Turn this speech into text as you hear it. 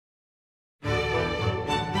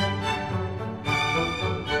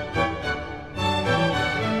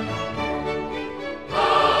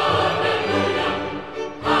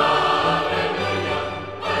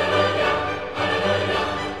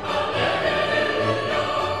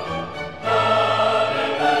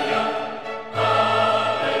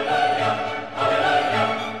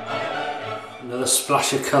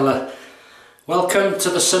splash of colour. Welcome to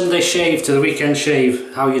the Sunday shave, to the weekend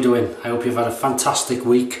shave. How are you doing? I hope you've had a fantastic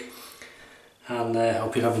week, and I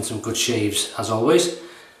hope you're having some good shaves as always,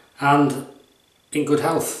 and in good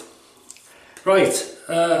health. Right,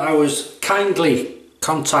 I was kindly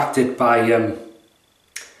contacted by a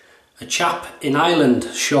chap in Ireland,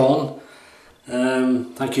 Sean.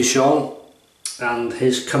 Thank you, Sean, and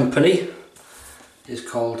his company is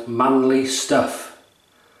called Manly Stuff,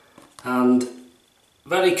 and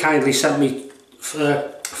very kindly sent me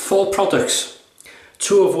 4 products,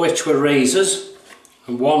 2 of which were razors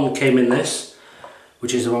and 1 came in this,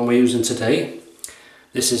 which is the one we're using today.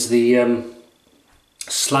 This is the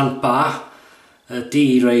Slant Bar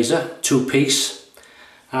DE razor, 2-piece,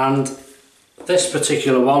 and this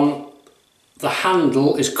particular one, the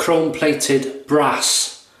handle is chrome plated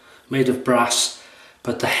brass, made of brass,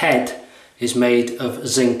 but the head is made of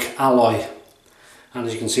zinc alloy, and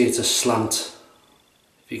as you can see it's a slant,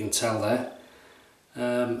 if you can tell there.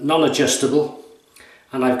 Non-adjustable,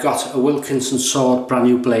 and I've got a Wilkinson sword brand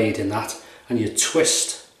new blade in that, and you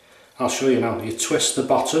twist, I'll show you now, you twist the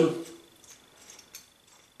bottom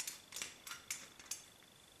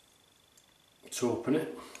to open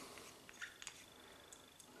it,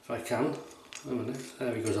 if I can. A minute,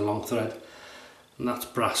 there we go, a long thread, and that's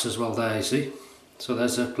brass as well there, you see. So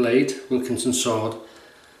there's a blade, Wilkinson sword,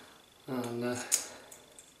 and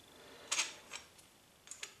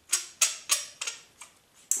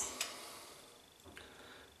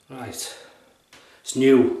right, it's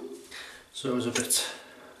new, so it was a bit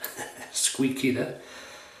squeaky there.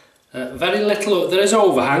 Very little, there is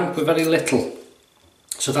overhang, but very little.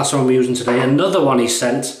 So that's what I'm using today. Another one he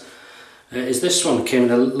sent is this one, came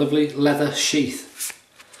in a lovely leather sheath.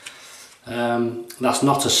 That's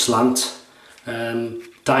not a slant.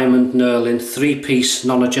 Diamond knurling, 3-piece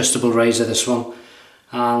non-adjustable razor, this one.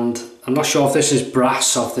 And I'm not sure if this is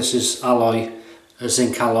brass or if this is alloy, a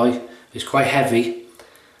zinc alloy. It's quite heavy.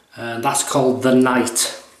 That's called the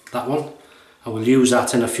Knight, that one. I will use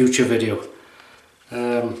that in a future video.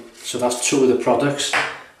 So that's 2 of the products.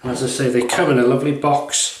 And as I say, they come in a lovely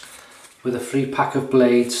box with a free pack of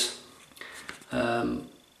blades.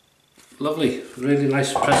 Lovely, really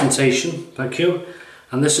nice presentation, thank you.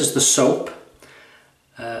 And this is the soap,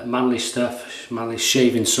 Manly Stuff, Manly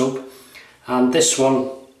shaving soap. And this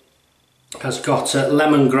one has got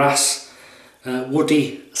lemongrass,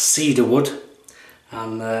 woody cedar wood,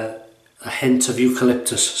 and a hint of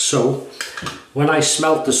eucalyptus. So when I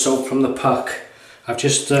smelt the soap from the puck, I've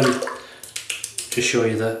just to show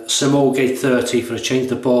you the Simogate 30 for a change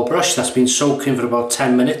the ball brush that's been soaking for about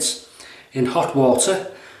 10 minutes in hot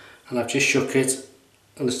water, and I've just shook it,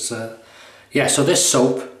 and it's yeah, so this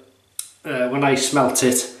soap, when I smelt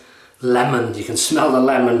it, lemon, you can smell the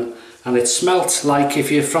lemon, and it smelt like, if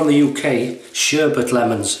you're from the UK, sherbet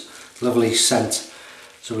lemons. Lovely scent.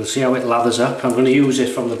 So we'll see how it lathers up. I'm going to use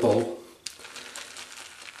it from the bowl,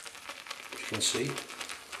 you can see.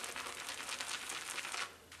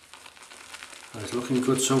 It's looking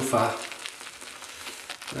good so far.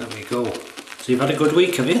 There we go. So you've had a good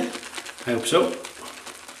week, have you? I hope so.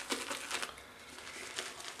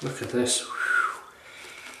 Look at this.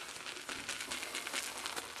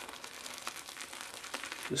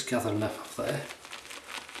 Just gather enough off there.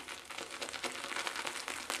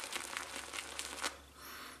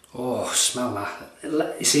 Oh, smell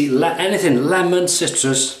that. You see, anything lemon,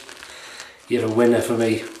 citrus, you're a winner for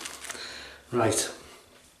me. Right.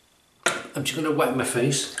 I'm just going to wet my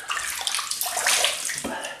face,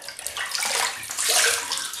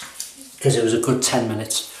 because it was a good 10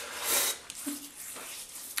 minutes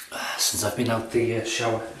since I've been out the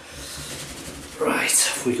shower. Right,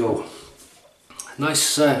 off we go.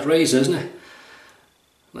 Nice razor, isn't it?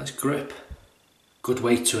 Nice grip. Good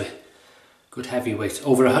weight to it. Good heavy weight.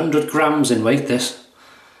 Over 100 grams in weight, this.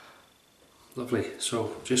 Lovely.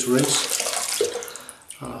 So just rinse,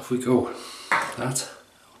 and off we go. That.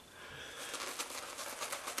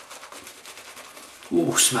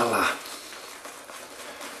 Ooh, smell that.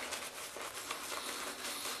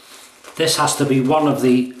 This has to be one of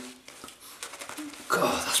the...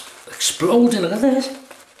 God, that's exploding, look at this.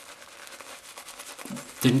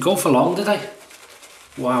 Didn't go for long, did I?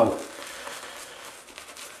 Wow.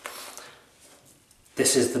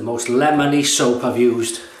 This is the most lemony soap I've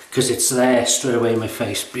used, because it's there straight away in my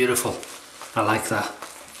face. Beautiful. I like that.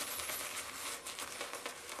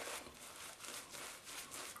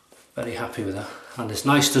 Very happy with that. And it's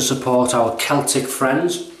nice to support our Celtic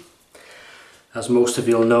friends. As most of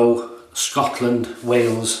you'll know, Scotland,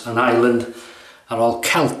 Wales and Ireland are all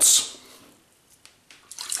Celts.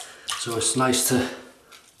 So it's nice to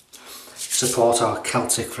support our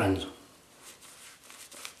Celtic friends.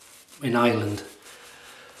 in Ireland.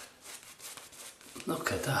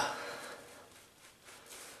 Look at that.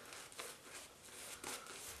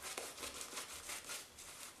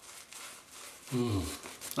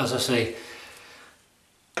 As I say,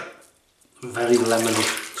 very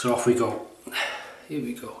lemony. So off we go. Here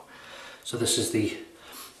we go. So this is the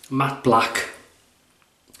matte black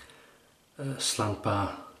slant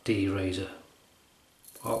bar D razor.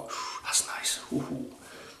 Oh, that's nice. Ooh.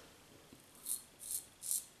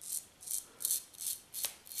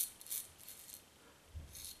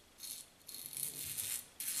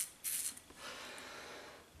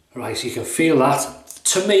 Right, you can feel that.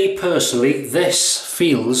 To me personally, this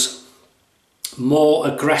feels more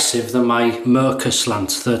aggressive than my Mirka Slant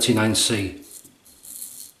 39C.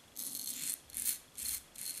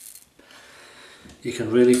 You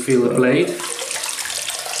can really feel the blade.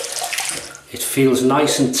 It feels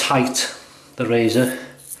nice and tight, the razor,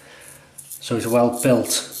 so it's well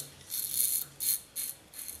built.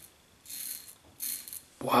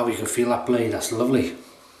 Wow, you can feel that blade, that's lovely.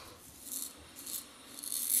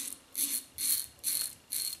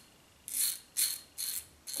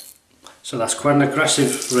 So that's quite an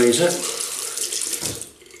aggressive razor.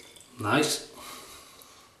 Nice.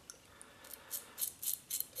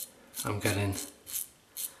 I'm getting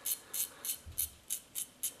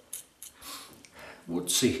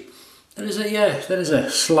woodsy. There is a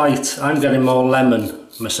slight, I'm getting more lemon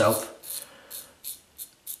myself.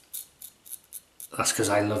 That's because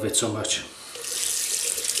I love it so much.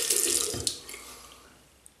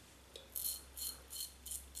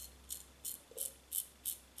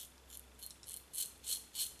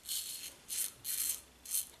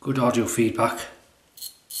 Good audio feedback.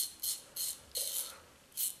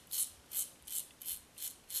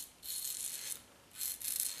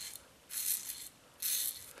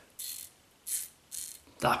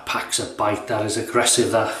 That packs a bite, that is aggressive,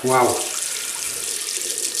 that, wow.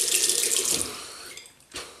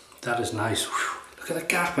 That is nice. Whew. Look at the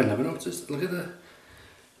gap, I never noticed. Look at the,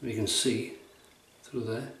 you can see through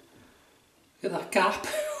there. Look at that gap.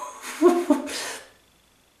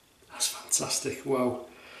 That's fantastic, wow.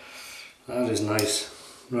 That is nice.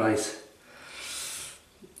 Right,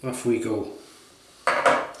 off we go.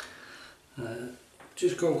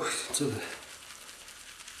 Just go to the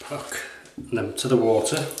puck, and then to the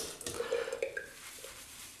water.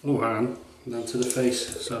 Oh, hang on, then to the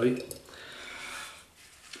face, sorry.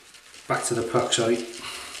 Back to the puck, sorry.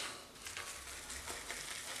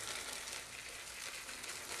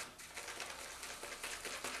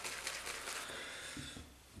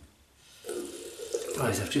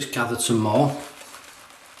 Right, I've just gathered some more.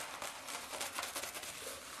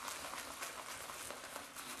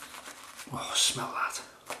 Oh, smell that.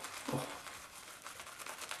 Oh.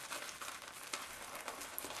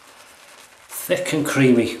 Thick and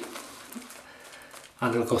creamy.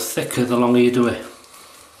 And it'll go thicker the longer you do it.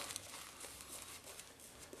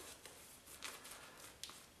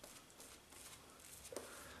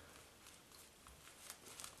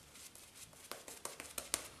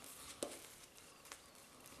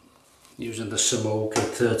 Using the Semogue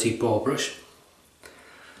 30 ball brush.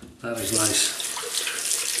 That is nice.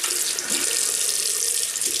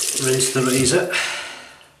 Rinse the razor.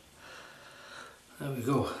 There we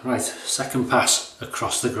go. Right, second pass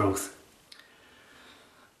across the growth.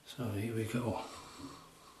 So here we go.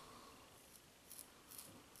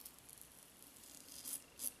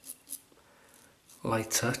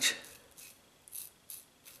 Light touch.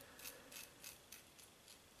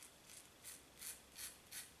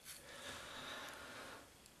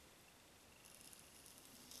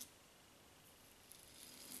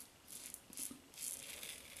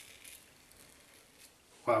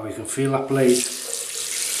 Wow, we can feel that blade.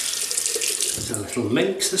 It's a little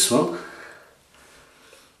minx, this one.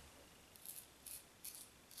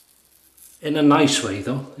 In a nice way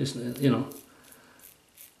though, isn't it? You know.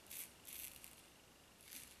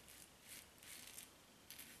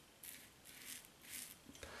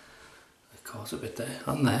 I caught a bit there,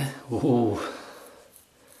 and there. Oh.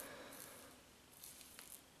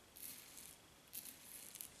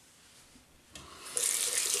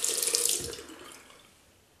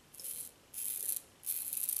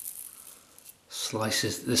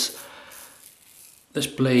 Slices this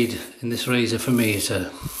blade in this razor for me is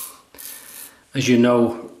a, as you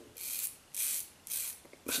know,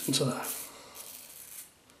 listen to that,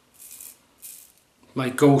 my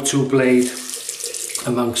go-to blade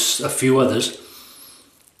amongst a few others.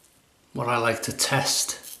 What I like to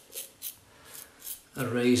test a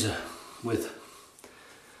razor with,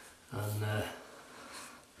 and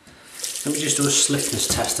let me just do a slickness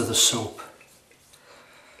test of the soap.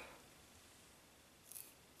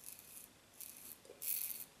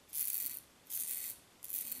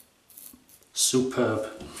 superb.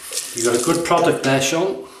 You got a good product there,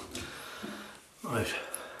 Sean. Right,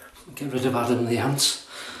 get rid of Adam the ants.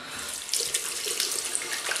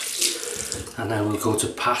 And now we'll go to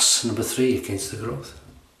pass number 3 against the growth.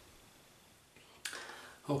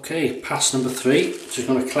 Okay, pass number 3. Just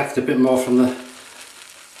going to collect a bit more from the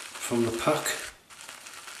puck.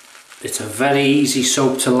 It's a very easy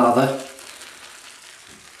soap to lather.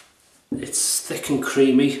 It's thick and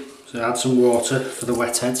creamy, so add some water for the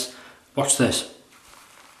wet heads. Watch this.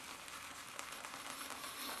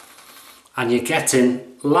 And you're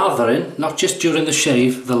getting, lathering, not just during the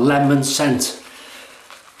shave, the lemon scent.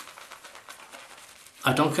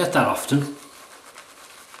 I don't get that often.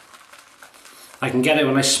 I can get it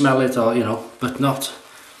when I smell it, or but not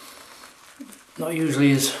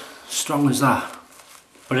usually as strong as that.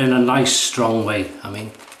 But in a nice strong way, I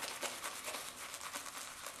mean.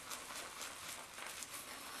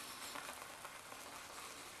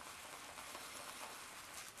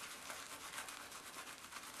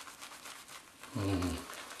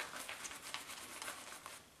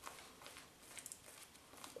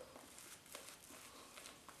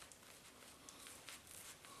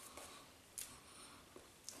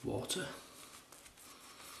 Water.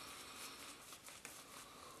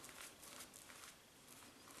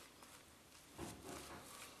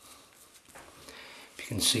 If you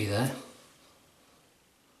can see there.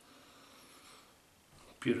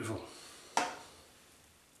 Beautiful.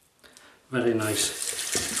 Very nice.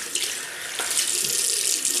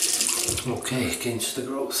 Okay, against the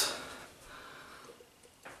growth.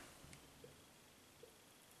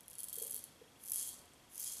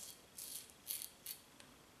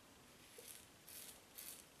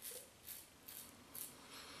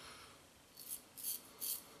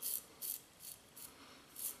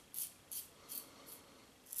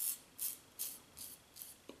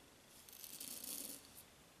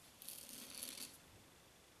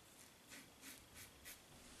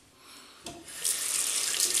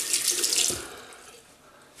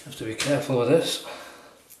 Have to be careful with this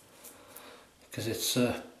because it's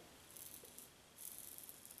wow.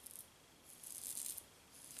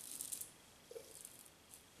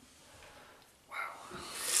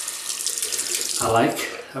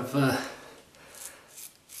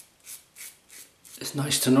 It's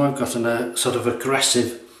nice to know I've got a sort of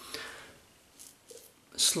aggressive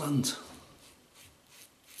slant.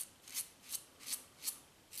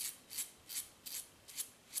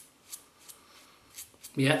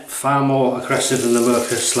 Yeah, far more aggressive than the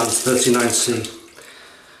Mirka Slant 39C.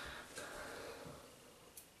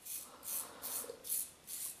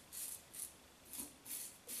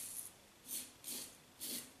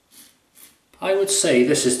 I would say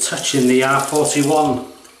this is touching the R41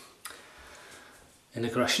 in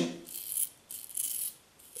aggression.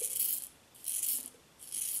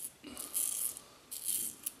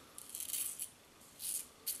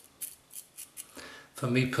 For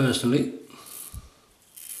me personally,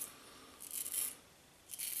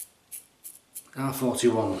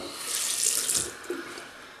 R41,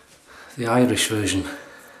 the Irish version.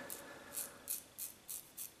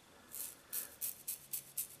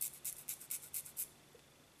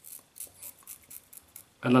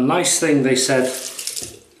 And a nice thing they said,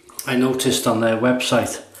 I noticed on their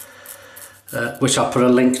website, which I'll put a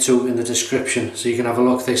link to in the description so you can have a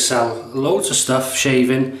look. They sell loads of stuff,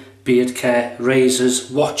 shaving, beard care, razors,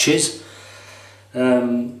 watches,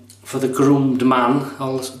 for the groomed man,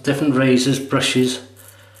 all different razors, brushes.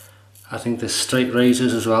 I think there's straight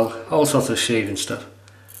razors as well, all sorts of shaving stuff.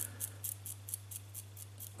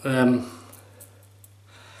 What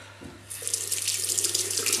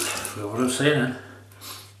I'm saying,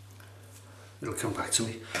 it'll come back to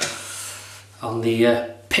me on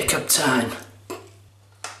the pickup time.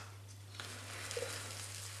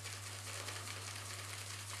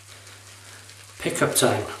 Pickup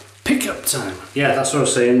time. Pickup time. Yeah, that's what I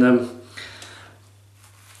was saying.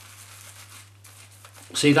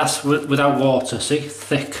 See, that's without water. See,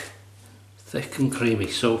 thick and creamy.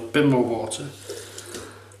 So a bit more water.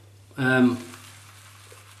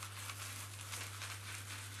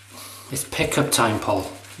 It's pickup time, Paul.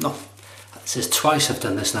 No, this is twice I've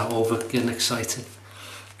done this now. Over getting excited.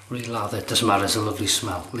 Really lather. It doesn't matter. It's a lovely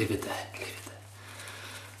smell. Leave it there. Leave it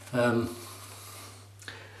there.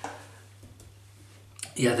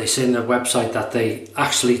 Yeah, they say on their website that they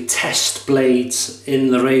actually test blades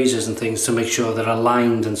in the razors and things to make sure they're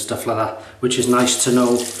aligned and stuff like that, which is nice to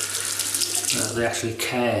know. They actually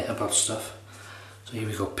care about stuff. So here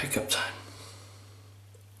we go, pickup time.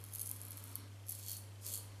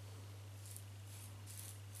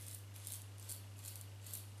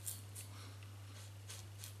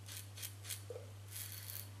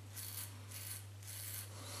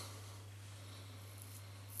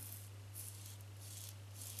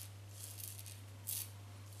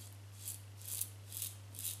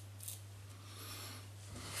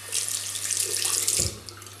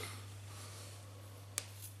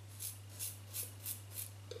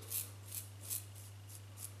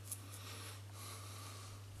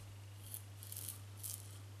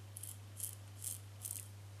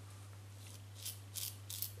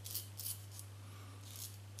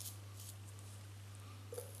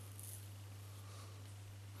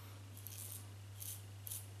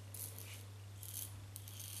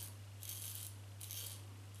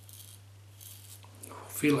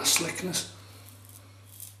 Feel that slickness.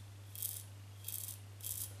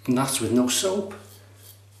 And that's with no soap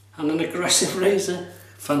and an aggressive razor.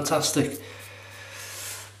 Fantastic.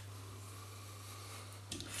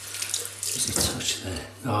 Easy touch there.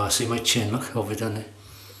 Oh, I see my chin, look, overdone it.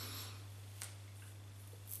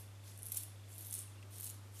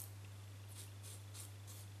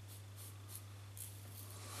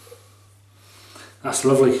 That's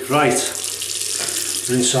lovely. Right,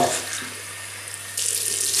 rinse off.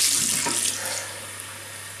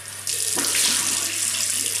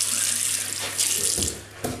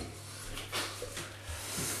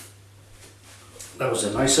 That was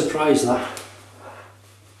a nice surprise, that.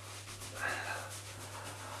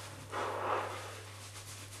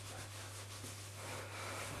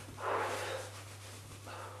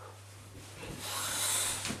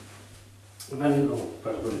 And then, oh,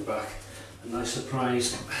 better put it back. A nice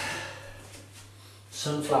surprise.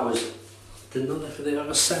 Sunflowers. Didn't know if they have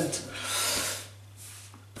a scent.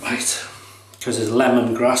 Right, because it's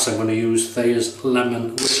lemongrass, I'm going to use Thayer's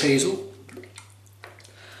Lemon Witch Hazel.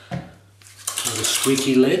 With a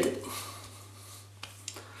squeaky lid.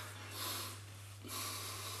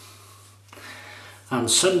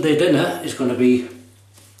 And Sunday dinner is going to be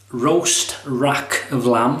roast rack of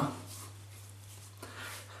lamb.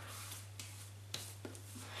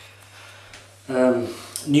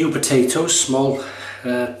 New potatoes, small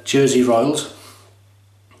Jersey Royals,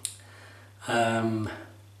 garden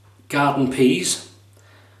peas,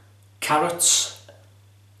 carrots,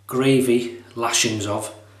 gravy, lashings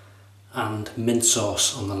of, and mint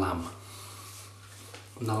sauce on the lamb.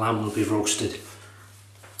 And the lamb will be roasted.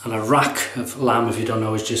 And a rack of lamb, if you don't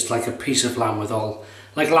know, is just like a piece of lamb with all,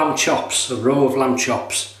 like lamb chops, a row of lamb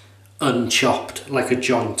chops, unchopped, like a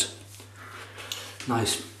joint.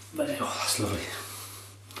 Nice. Oh, that's lovely.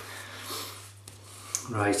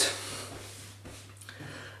 Right,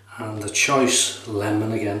 and the choice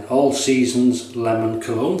lemon again, All Seasons lemon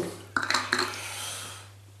cologne.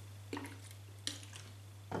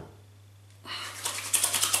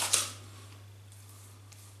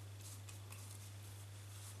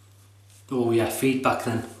 Oh yeah, feedback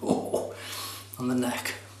then. Oh, on the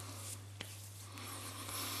neck.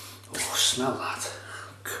 Oh, smell that.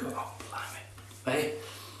 God, blimey. Hey.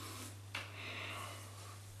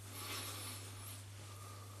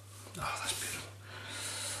 Oh, that's beautiful.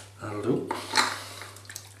 That'll do.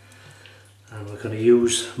 And we're going to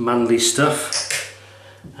use Manly Stuff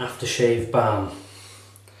aftershave balm,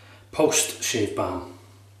 post shave balm.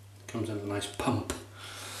 Comes in a nice pump.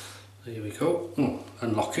 There we go. Oh,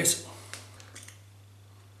 unlock it.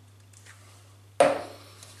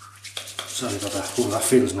 Sorry about that. Oh, that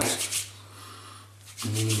feels nice.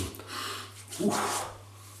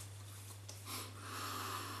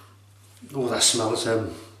 Oh, that smells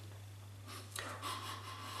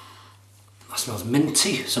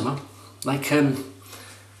minty somehow. Like God,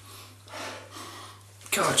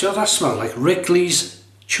 do you know that smell? Like Wrigley's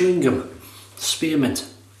chewing gum. Spearmint.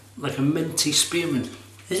 Like a minty spearmint.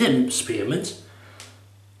 Is it spearmint?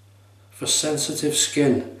 For sensitive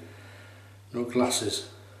skin. No glasses.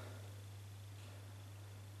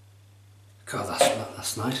 God,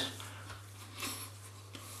 that's nice.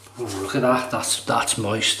 Oh, look at that. That's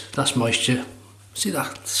moist. That's moisture. See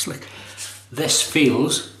that? It's like, this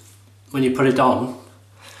feels, when you put it on,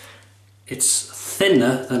 it's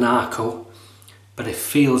thinner than Arco, but it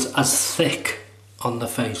feels as thick on the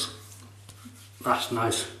face. That's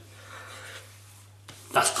nice.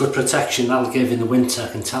 That's good protection that'll give in the winter, I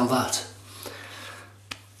can tell that.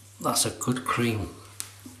 That's a good cream.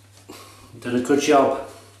 Done a good job.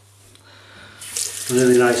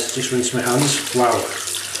 Really nice. Just rinse my hands. Wow.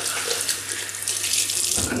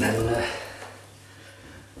 And then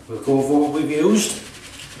we'll go over what we've used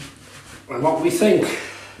and what we think.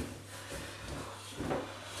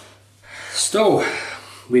 So,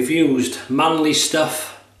 we've used Manly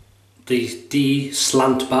Stuff, the D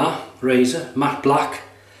slant bar razor, matte black,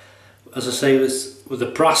 as I say, with a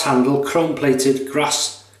brass handle, chrome plated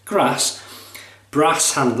brass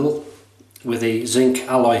handle with a zinc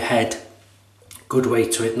alloy head. Good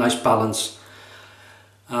weight to it, nice balance,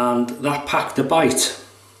 and that packed a bite.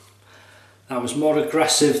 That was more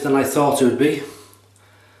aggressive than I thought it would be,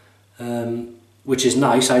 which is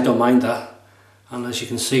nice, I don't mind that. And as you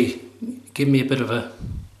can see, give me a bit of a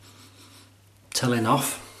telling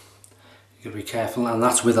off. You gotta be careful, and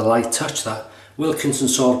that's with a light touch. That Wilkinson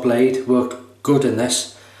sword blade worked good in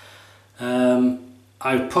this. I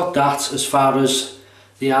would put that as far as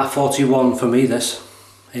the R41 for me, this,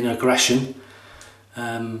 in aggression.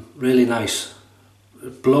 Really nice.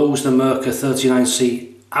 It blows the Mirka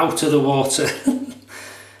 39C out of the water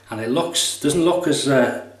and it doesn't look as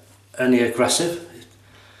any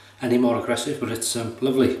more aggressive, but it's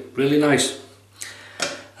lovely, really nice.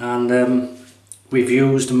 And we've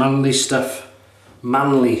used Manly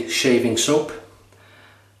shaving soap,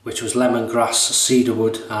 which was lemongrass,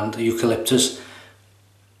 cedarwood and eucalyptus.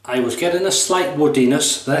 I was getting a slight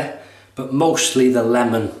woodiness there, but mostly the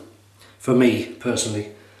lemon, for me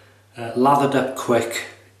personally. Lathered up quick,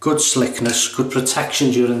 good slickness, good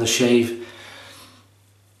protection during the shave.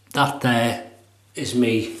 That there is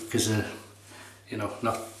me, because you know,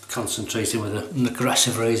 not concentrating with an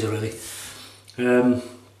aggressive razor really.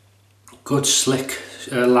 Good slick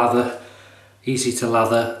lather, easy to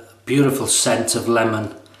lather, beautiful scent of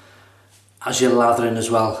lemon as you're lathering as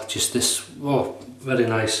well. Just this, oh, very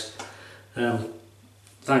nice.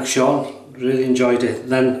 Thanks Sean, really enjoyed it.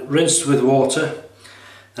 Then rinsed with water,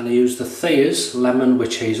 and I used the Thayer's Lemon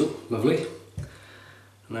Witch Hazel, lovely.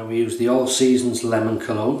 And then we used the All Seasons Lemon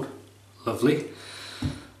Cologne, lovely.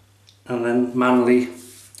 And then Manly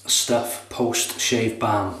Stuff Post Shave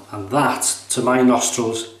Balm, and that, to my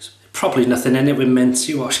nostrils, is probably nothing in it with mint,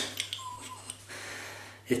 you watch.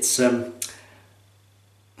 It's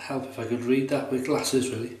help if I could read that with glasses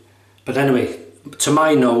really. But anyway, to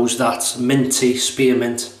my nose that's minty,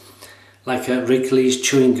 spearmint, like a Wrigley's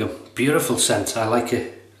chewing gum. Beautiful scent, I like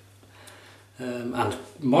it. And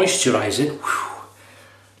moisturising.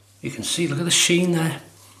 You can see, look at the sheen there.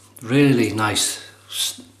 Really nice.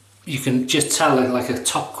 You can just tell it like a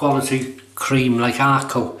top quality cream, like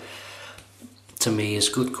Arco. To me is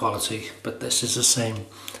good quality, but this is the same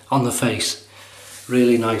on the face.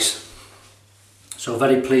 Really nice. So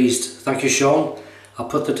very pleased. Thank you Sean. I'll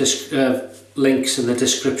put the links in the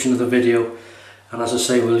description of the video, and as I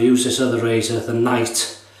say, we'll use this other razor, the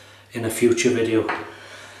Night, in a future video.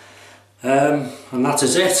 And that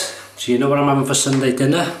is it. So you know what I'm having for Sunday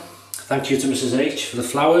dinner. Thank you to Mrs H for the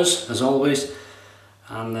flowers as always,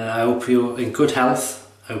 and I hope you're in good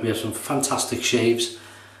health. I hope you have some fantastic shaves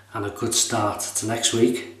and a good start to next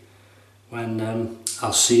week, when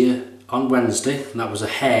I'll see you on Wednesday. And that was a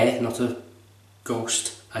hare, not a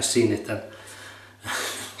ghost. I seen it then.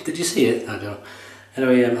 Did you see it? I don't know.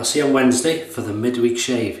 Anyway, I'll see you on Wednesday for the midweek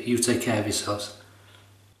shave. You take care of yourselves.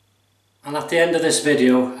 And at the end of this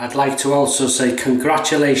video, I'd like to also say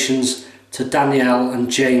congratulations to Danielle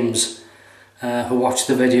and James, who watched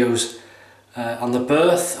the videos, on the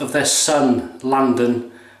birth of their son, Landon,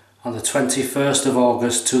 on the 21st of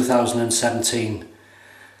August 2017.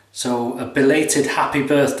 So a belated happy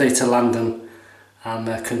birthday to Landon,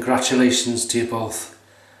 and congratulations to you both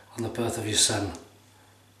on the birth of your son.